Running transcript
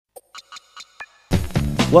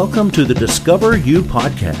Welcome to the Discover You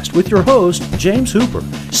podcast with your host, James Hooper,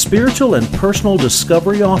 spiritual and personal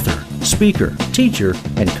discovery author, speaker, teacher,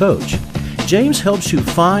 and coach. James helps you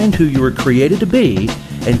find who you were created to be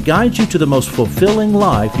and guides you to the most fulfilling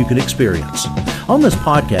life you can experience. On this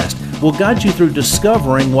podcast, we'll guide you through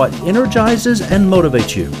discovering what energizes and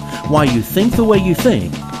motivates you, why you think the way you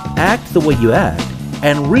think, act the way you act,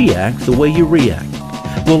 and react the way you react.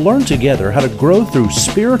 We'll learn together how to grow through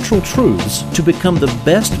spiritual truths to become the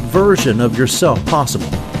best version of yourself possible.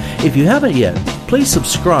 If you haven't yet, please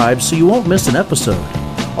subscribe so you won't miss an episode.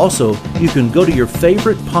 Also, you can go to your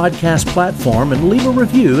favorite podcast platform and leave a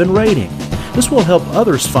review and rating. This will help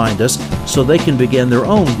others find us so they can begin their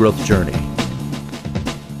own growth journey.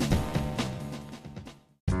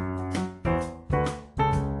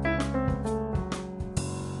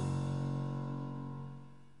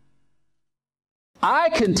 I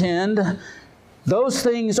contend those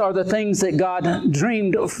things are the things that God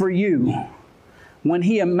dreamed for you when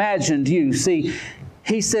He imagined you. See,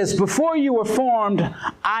 He says, before you were formed,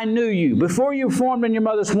 I knew you. Before you were formed in your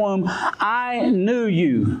mother's womb, I knew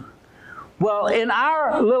you. Well, in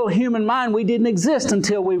our little human mind, we didn't exist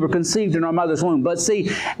until we were conceived in our mother's womb. But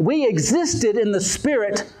see, we existed in the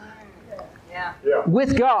Spirit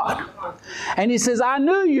with God. And He says, I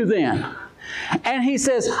knew you then. And He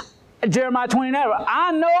says, Jeremiah 29,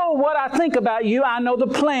 I know what I think about you. I know the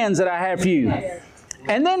plans that I have for you.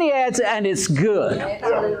 And then He adds, and it's good.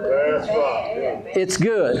 It's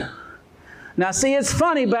good. Now, see, it's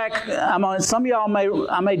funny some of y'all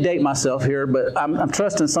I may date myself here, but I'm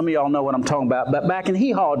trusting some of y'all know what I'm talking about. But back in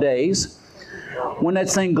hee-haw days, when that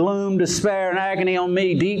thing gloom, despair, and agony on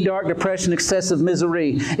me, deep, dark depression, excessive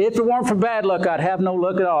misery. If it weren't for bad luck, I'd have no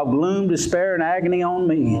luck at all. Gloom, despair, and agony on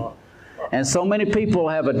me. And so many people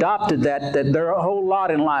have adopted that their whole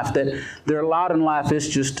lot in life, that their lot in life is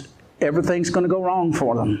just everything's going to go wrong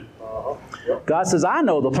for them. God says, I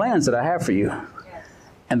know the plans that I have for you,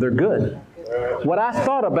 and they're good. What I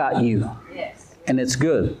thought about you, and it's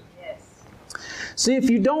good. See, if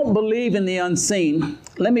you don't believe in the unseen,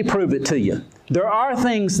 let me prove it to you. There are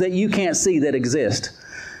things that you can't see that exist.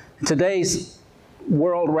 Today's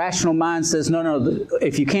world rational mind says, no,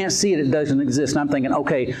 if you can't see it, it doesn't exist. And I'm thinking,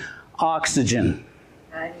 okay, oxygen.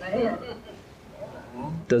 Amen.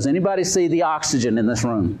 Does anybody see the oxygen in this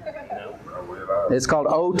room? It's called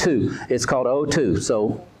O2. It's called O2.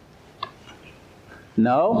 So,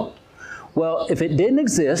 no? Well, if it didn't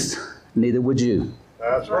exist, neither would you.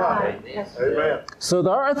 That's right. Amen. So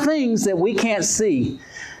there are things that we can't see,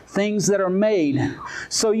 things that are made.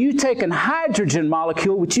 So you take a hydrogen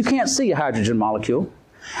molecule, which you can't see a hydrogen molecule,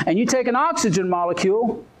 and you take an oxygen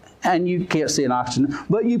molecule, and you can't see an oxygen,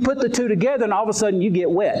 but you put the two together and all of a sudden you get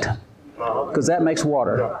wet because that makes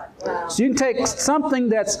water. So you can take something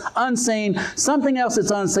that's unseen, something else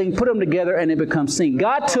that's unseen, put them together and it becomes seen.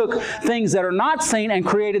 God took things that are not seen and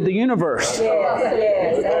created the universe.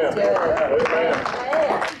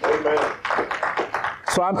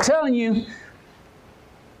 So I'm telling you,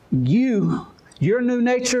 your new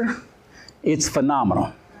nature, it's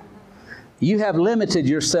phenomenal. You have limited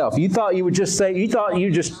yourself. You thought you were just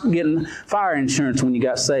getting fire insurance when you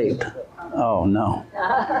got saved. Oh, no.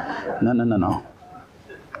 No.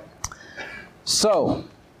 So,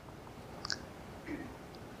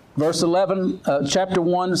 verse 11, chapter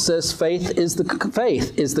 1 says, faith is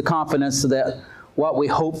the confidence that what we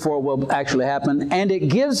hope for will actually happen, and it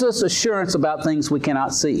gives us assurance about things we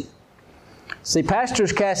cannot see. See,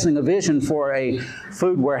 Pastor's casting a vision for a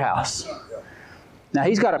food warehouse. Now,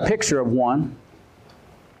 he's got a picture of one,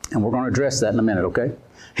 and we're going to address that in a minute, okay?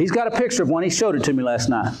 He's got a picture of one. He showed it to me last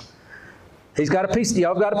night. Y'all got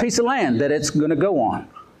a piece of land that it's going to go on.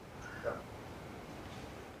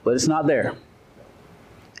 But it's not there.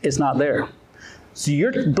 It's not there. So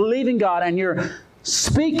you're believing God, and you're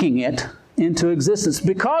speaking it into existence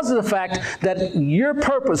because of the fact that your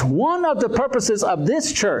purpose, one of the purposes of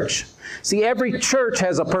this church, see, every church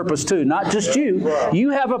has a purpose too, not just you. You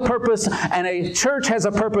have a purpose, and a church has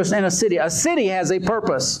a purpose in a city. A city has a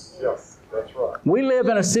purpose. Yes, that's right. We live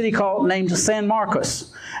in a city named San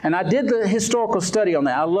Marcos. And I did the historical study on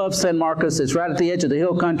that. I love San Marcos. It's right at the edge of the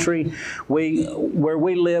hill country. Where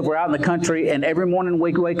we live, we're out in the country, and every morning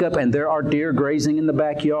we wake up and there are deer grazing in the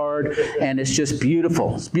backyard, and it's just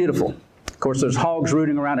beautiful. It's beautiful. Of course, there's hogs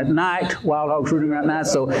rooting around at night, wild hogs rooting around at night,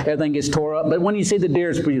 so everything gets tore up. But when you see the deer,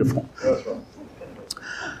 it's beautiful. That's right.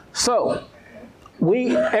 So,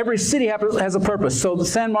 every city has a purpose. So the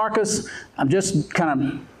San Marcos, I'm just kind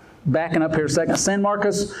of backing up here a second. San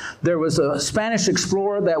Marcos, there was a Spanish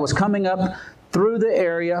explorer that was coming up through the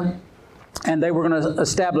area, and they were going to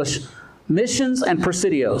establish missions and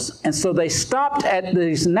presidios. And so they stopped at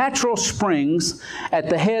these natural springs at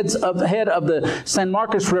the head of the San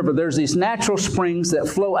Marcos River. There's these natural springs that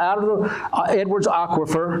flow out of the Edwards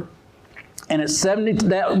Aquifer, and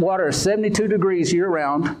that water is 72 degrees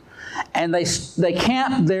year-round. And they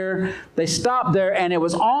camped there, they stopped there, and it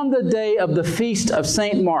was on the day of the feast of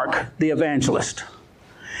St. Mark, the evangelist.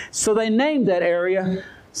 So they named that area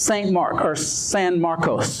St. Mark, or San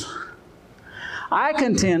Marcos. I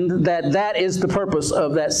contend that that is the purpose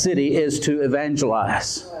of that city, is to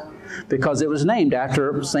evangelize, because it was named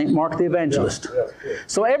after St. Mark the Evangelist.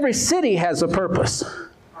 So every city has a purpose.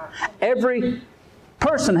 Every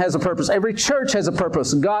person has a purpose. Every church has a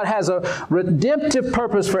purpose. God has a redemptive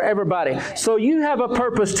purpose for everybody. So you have a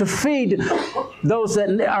purpose to feed those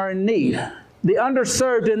that are in need. The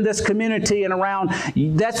underserved in this community and around,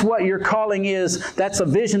 that's what your calling is. That's a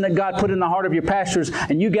vision that God put in the heart of your pastors,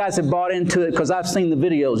 and you guys have bought into it, because I've seen the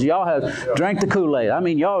videos. Y'all have drank the Kool-Aid. I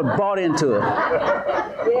mean, y'all have bought into it.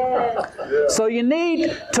 So you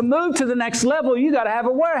need to move to the next level. You got to have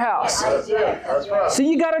a warehouse. So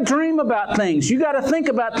you got to dream about things. You got to think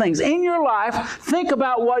about things. In your life, think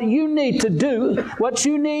about what you need to do, what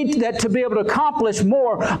you need to be able to accomplish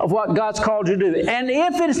more of what God's called you to do. And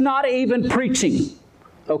if it's not even preaching,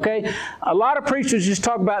 okay? A lot of preachers just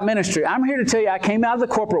talk about ministry. I'm here to tell you, I came out of the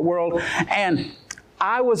corporate world, and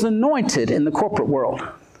I was anointed in the corporate world.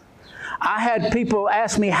 I had people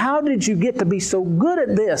ask me, how did you get to be so good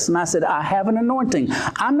at this? And I said, I have an anointing.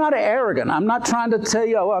 I'm not arrogant. I'm not trying to tell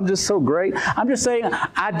you, oh, I'm just so great. I'm just saying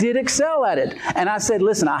I did excel at it. And I said,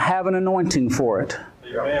 listen, I have an anointing for it.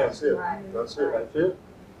 Yeah, that's it. That's it. That's it.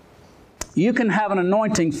 You can have an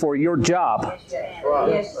anointing for your job. Right.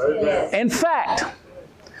 Yes. In fact,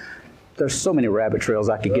 there's so many rabbit trails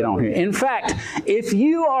I could get on here. In fact, if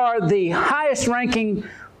you are the highest ranking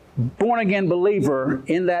born-again believer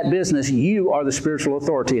in that business, you are the spiritual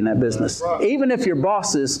authority in that business. Even if your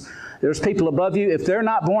bosses, there's people above you, if they're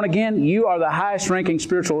not born again, you are the highest ranking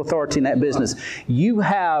spiritual authority in that business. You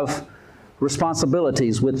have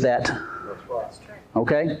responsibilities with that.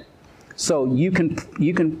 Okay? So you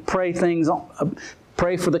can pray things,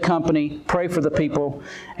 pray for the company, pray for the people,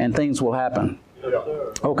 and things will happen.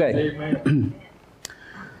 Okay.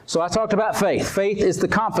 So I talked about faith. Faith is the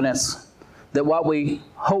confidence that what we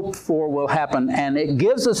hope for will happen, and it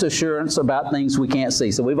gives us assurance about things we can't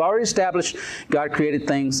see. So we've already established God created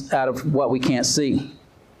things out of what we can't see.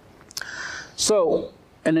 So,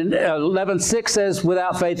 and then 11:6 says,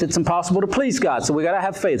 without faith, it's impossible to please God. So we got to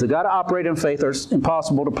have faith. We got to operate in faith, or it's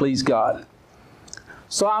impossible to please God.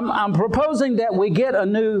 So I'm proposing that we get a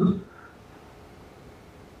new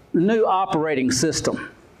operating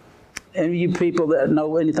system. And you people that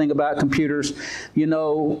know anything about computers, you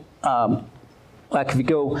know, like if you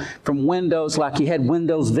go from Windows, like you had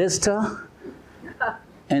Windows Vista,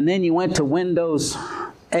 and then you went to Windows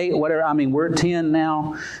 8, whatever, I mean, we're at 10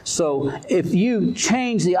 now. So if you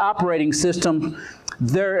change the operating system,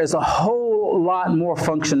 there is a whole lot more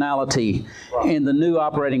functionality in the new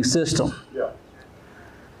operating system.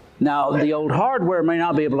 Now, the old hardware may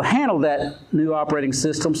not be able to handle that new operating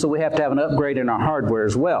system, so we have to have an upgrade in our hardware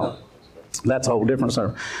as well. That's a whole different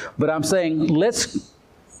story. But I'm saying, let's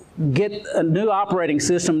get a new operating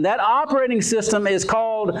system. That operating system is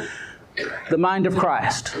called the mind of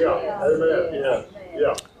Christ.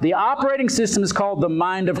 The operating system is called the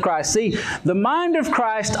mind of Christ. See, the mind of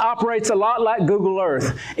Christ operates a lot like Google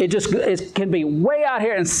Earth. It can be way out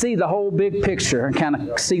here and see the whole big picture and kind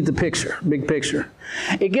of see the picture, big picture.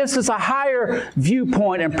 It gives us a higher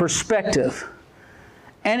viewpoint and perspective.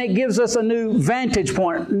 And it gives us a new vantage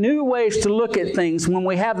point, new ways to look at things when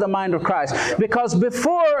we have the mind of Christ. Because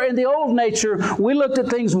before, in the old nature, we looked at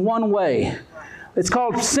things one way. It's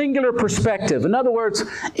called singular perspective. In other words,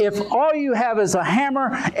 if all you have is a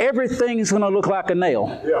hammer, everything's going to look like a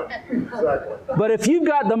nail. Yeah, exactly. But if you've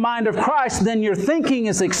got the mind of Christ, then your thinking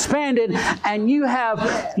is expanded, and you have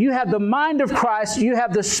the mind of Christ. You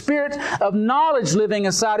have the spirit of knowledge living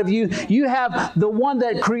inside of you. You have the one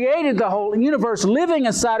that created the whole universe living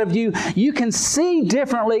inside of you. You can see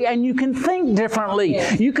differently, and you can think differently.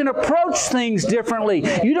 You can approach things differently.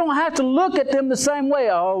 You don't have to look at them the same way.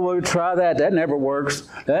 Oh, we'll try that. That never works.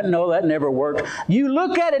 That never worked. You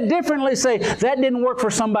look at it differently, say, that didn't work for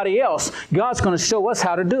somebody else. God's going to show us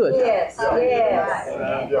how to do it. Yes,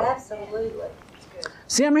 absolutely.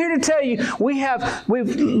 See, I'm here to tell you,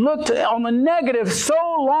 we've looked on the negative so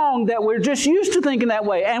long that we're just used to thinking that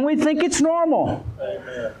way, and we think it's normal.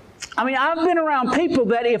 Amen. I mean, I've been around people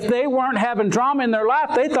that if they weren't having drama in their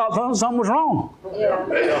life, they thought something was wrong.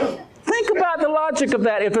 Yeah. think about the logic of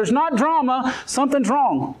that. If there's not drama, something's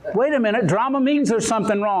wrong. Wait a minute, drama means there's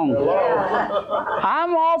something wrong.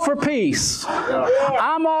 I'm all for peace.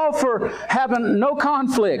 I'm all for having no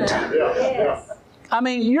conflict. I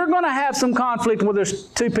mean, you're going to have some conflict where there's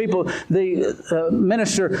two people. The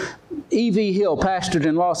minister, E.V. Hill, pastored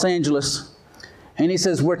in Los Angeles. And he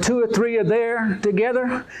says, where two or three are there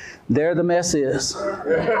together, there the mess is. So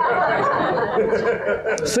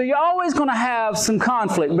you're always going to have some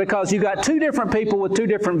conflict because you got two different people with two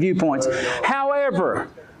different viewpoints. However,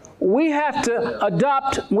 we have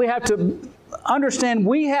to understand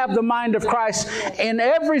we have the mind of Christ in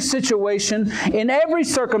every situation, in every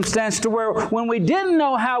circumstance, to where when we didn't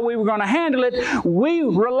know how we were going to handle it, we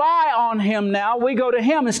rely on Him now. We go to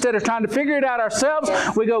Him instead of trying to figure it out ourselves.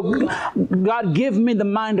 We go, God, give me the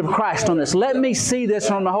mind of Christ on this. Let me see this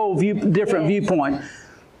from a whole different viewpoint.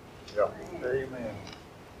 Yeah. Amen.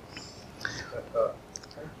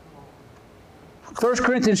 1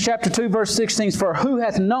 Corinthians chapter 2, verse 16, for who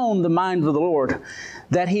hath known the mind of the Lord,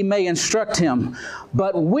 that He may instruct him?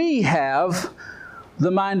 But we have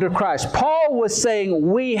the mind of Christ. Paul was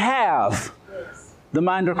saying we have the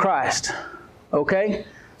mind of Christ. Okay?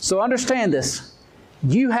 So understand this.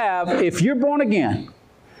 You have, if you're born again,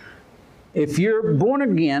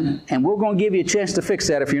 and we're going to give you a chance to fix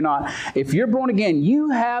that if you're not. If you're born again,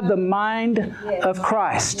 you have the mind of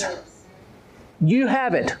Christ. You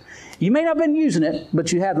have it. You may not have been using it,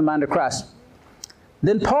 but you have the mind of Christ.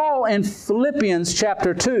 Then Paul in Philippians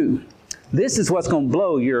chapter 2, this is what's going to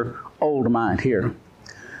blow your old mind here.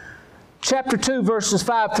 Chapter 2, verses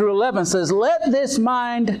 5 through 11 says, let this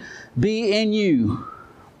mind be in you,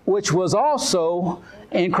 which was also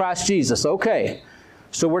in Christ Jesus. Okay,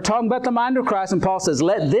 so we're talking about the mind of Christ, and Paul says,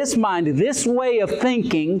 let this mind, this way of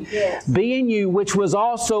thinking, be in you, which was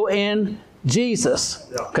also in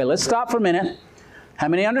Jesus. Okay, let's stop for a minute. How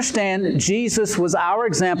many understand Jesus was our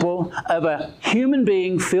example of a human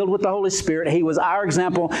being filled with the Holy Spirit? He was our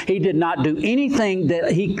example. He did not do anything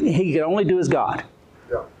that he could only do as God.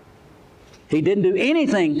 Yeah. He didn't do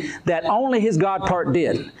anything that only His God part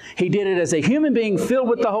did. He did it as a human being filled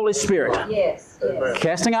with the Holy Spirit. Yes.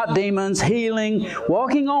 Casting out demons, healing,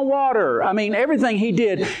 walking on water. I mean, everything He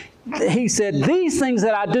did. He said, these things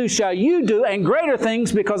that I do shall you do, and greater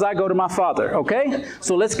things, because I go to my Father. Okay?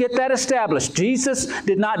 So let's get that established. Jesus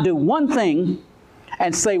did not do one thing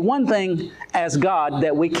and say one thing as God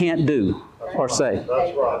that we can't do or say.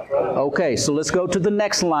 That's right. Okay, so let's go to the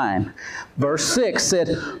next line. Verse 6 said,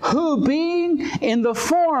 who being in the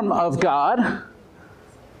form of God,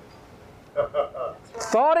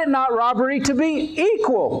 thought it not robbery to be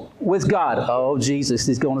equal with God. Oh, Jesus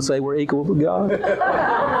is going to say we're equal with God.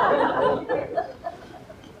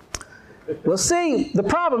 Well, see, the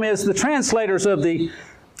problem is the translators of the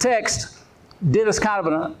text did us kind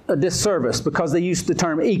of a disservice because they used the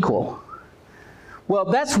term equal. Well,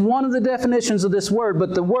 that's one of the definitions of this word,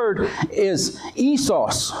 but the word is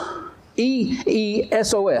esos,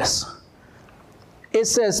 E-E-S-O-S. It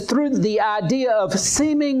says through the idea of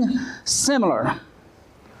seeming similar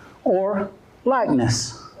or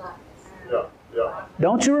likeness. Yeah.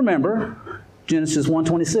 Don't you remember Genesis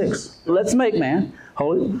 1:26? Let's make man,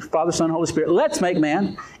 Holy Father, Son, Holy Spirit. Let's make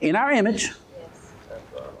man in our image,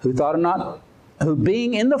 who thought it not, who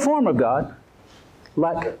being in the form of God,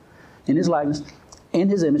 like in His likeness, in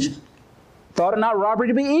His image, thought it not robbery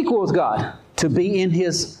to be equal with God, to be in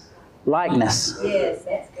His likeness. Yes,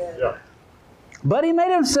 that's good. Yeah. But He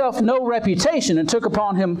made Himself no reputation, and took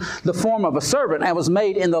upon Him the form of a servant, and was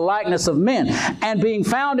made in the likeness of men. And being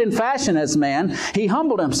found in fashion as man, He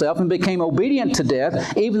humbled Himself, and became obedient to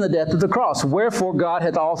death, even the death of the cross. Wherefore God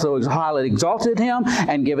hath also highly exalted Him,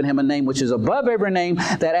 and given Him a name which is above every name,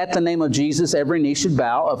 that at the name of Jesus every knee should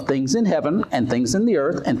bow, of things in heaven, and things in the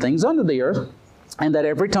earth, and things under the earth, and that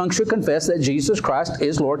every tongue should confess that Jesus Christ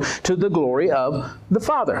is Lord, to the glory of the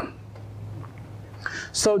Father.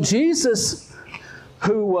 So Jesus,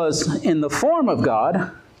 who was in the form of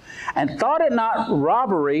God, and thought it not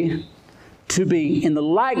robbery to be in the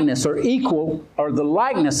likeness or equal or the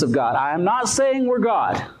likeness of God. I am not saying we're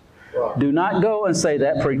God. Right. Do not go and say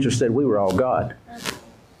that preacher said we were all God.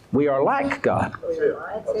 We are like God. That's it.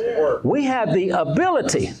 That's the word. We have the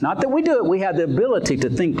ability, not that we do it, we have the ability to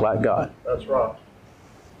think like God. That's right.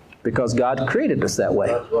 Because God created us that way.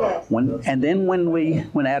 That's right. And then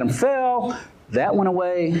when Adam fell, that went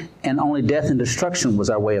away, and only death and destruction was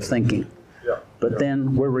our way of thinking. Yeah. But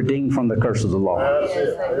then we're redeemed from the curse of the law. That's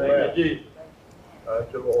it. Amen. Jesus.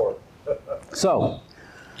 Thank you, Lord. So,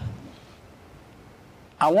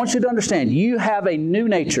 I want you to understand, you have a new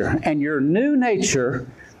nature, and your new nature,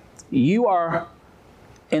 you are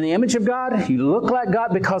in the image of God, you look like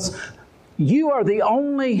God, because You are the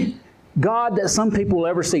only God that some people will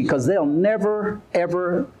ever see, because they'll never,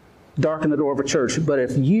 ever darken the door of a church. But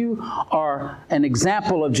if you are an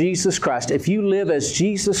example of Jesus Christ, if you live as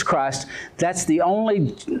Jesus Christ, that's the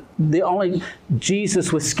only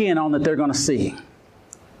Jesus with skin on that they're going to see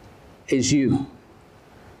is you.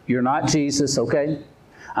 You're not Jesus, okay?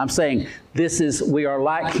 I'm saying we are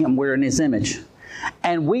like Him. We're in His image.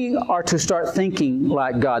 And we are to start thinking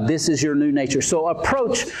like God. This is your new nature. So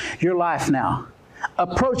approach your life now.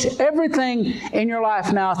 Approach everything in your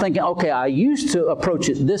life now thinking, okay, I used to approach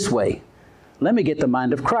it this way. Let me get the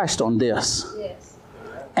mind of Christ on this. Yes.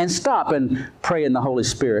 And stop and pray in the Holy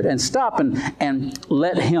Spirit. And stop and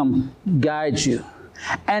let Him guide you.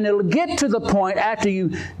 And it'll get to the point after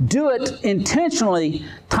you do it intentionally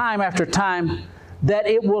time after time that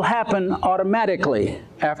it will happen automatically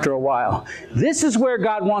after a while. This is where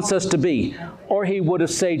God wants us to be, or He would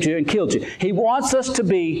have saved you and killed you. He wants us to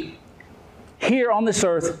be here on this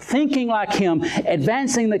earth, thinking like Him,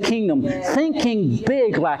 advancing the kingdom, thinking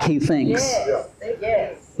big like He thinks. Yes.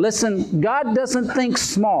 Yes. Listen, God doesn't think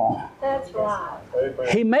small. That's right.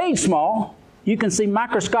 He made small. You can see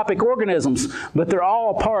microscopic organisms, but they're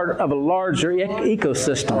all part of a larger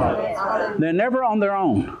ecosystem. They're never on their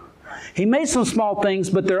own. He made some small things,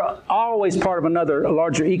 but they're always part of another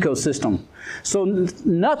larger ecosystem. So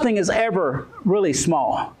nothing is ever really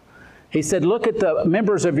small. He said, look at the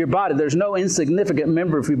members of your body. There's no insignificant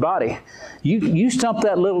member of your body. You stump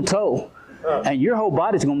that little toe, and your whole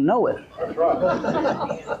body's going to know it. That's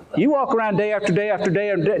right. You walk around day after day after day,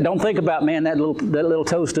 and don't think about, man, that little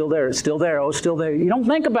toe's still there. It's still there. Oh, it's still there. You don't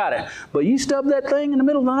think about it. But you stub that thing in the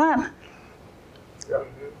middle of the night,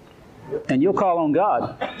 and you'll call on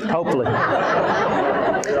God, hopefully.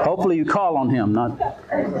 Hopefully you call on Him, not...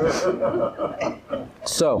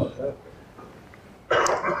 So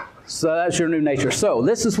that's your new nature. So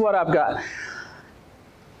this is what I've got.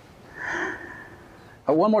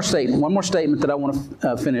 One more statement that I want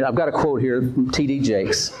to finish. I've got a quote here from T.D.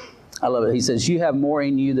 Jakes. I love it. He says, "You have more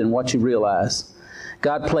in you than what you realize.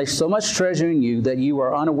 God placed so much treasure in you that you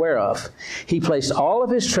are unaware of. He placed all of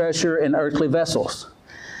His treasure in earthly vessels.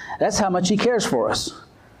 That's how much He cares for us.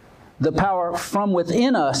 The power from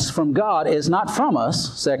within us, from God, is not from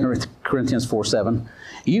us," 2 Corinthians 4:7.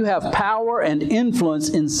 "You have power and influence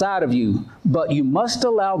inside of you, but you must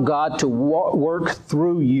allow God to work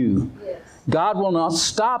through you. Yes. God will not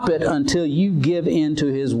stop it until you give in to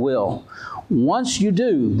His will. Once you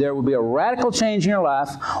do, there will be a radical change in your life,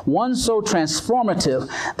 one so transformative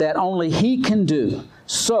that only He can do.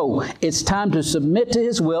 So, it's time to submit to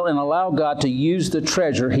His will and allow God to use the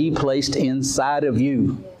treasure He placed inside of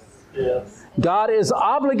you." Yes. God is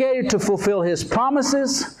obligated to fulfill His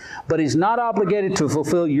promises, but He's not obligated to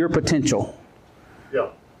fulfill your potential. Yeah.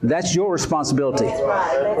 That's your responsibility. That's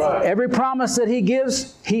right. Every promise that He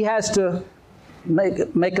gives, He has to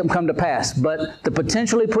make them come to pass. But the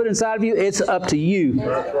potential He put inside of you, it's up to you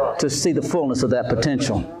to see the fullness of that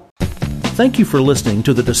potential. Thank you for listening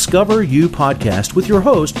to the Discover You podcast with your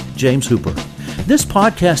host, James Hooper. This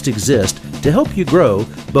podcast exists to help you grow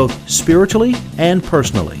both spiritually and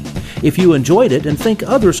personally. If you enjoyed it and think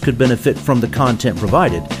others could benefit from the content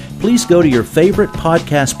provided, please go to your favorite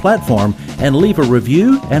podcast platform and leave a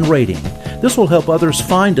review and rating. This will help others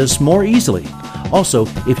find us more easily. Also,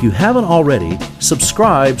 if you haven't already,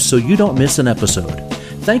 subscribe so you don't miss an episode.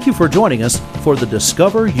 Thank you for joining us for the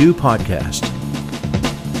Discover You podcast.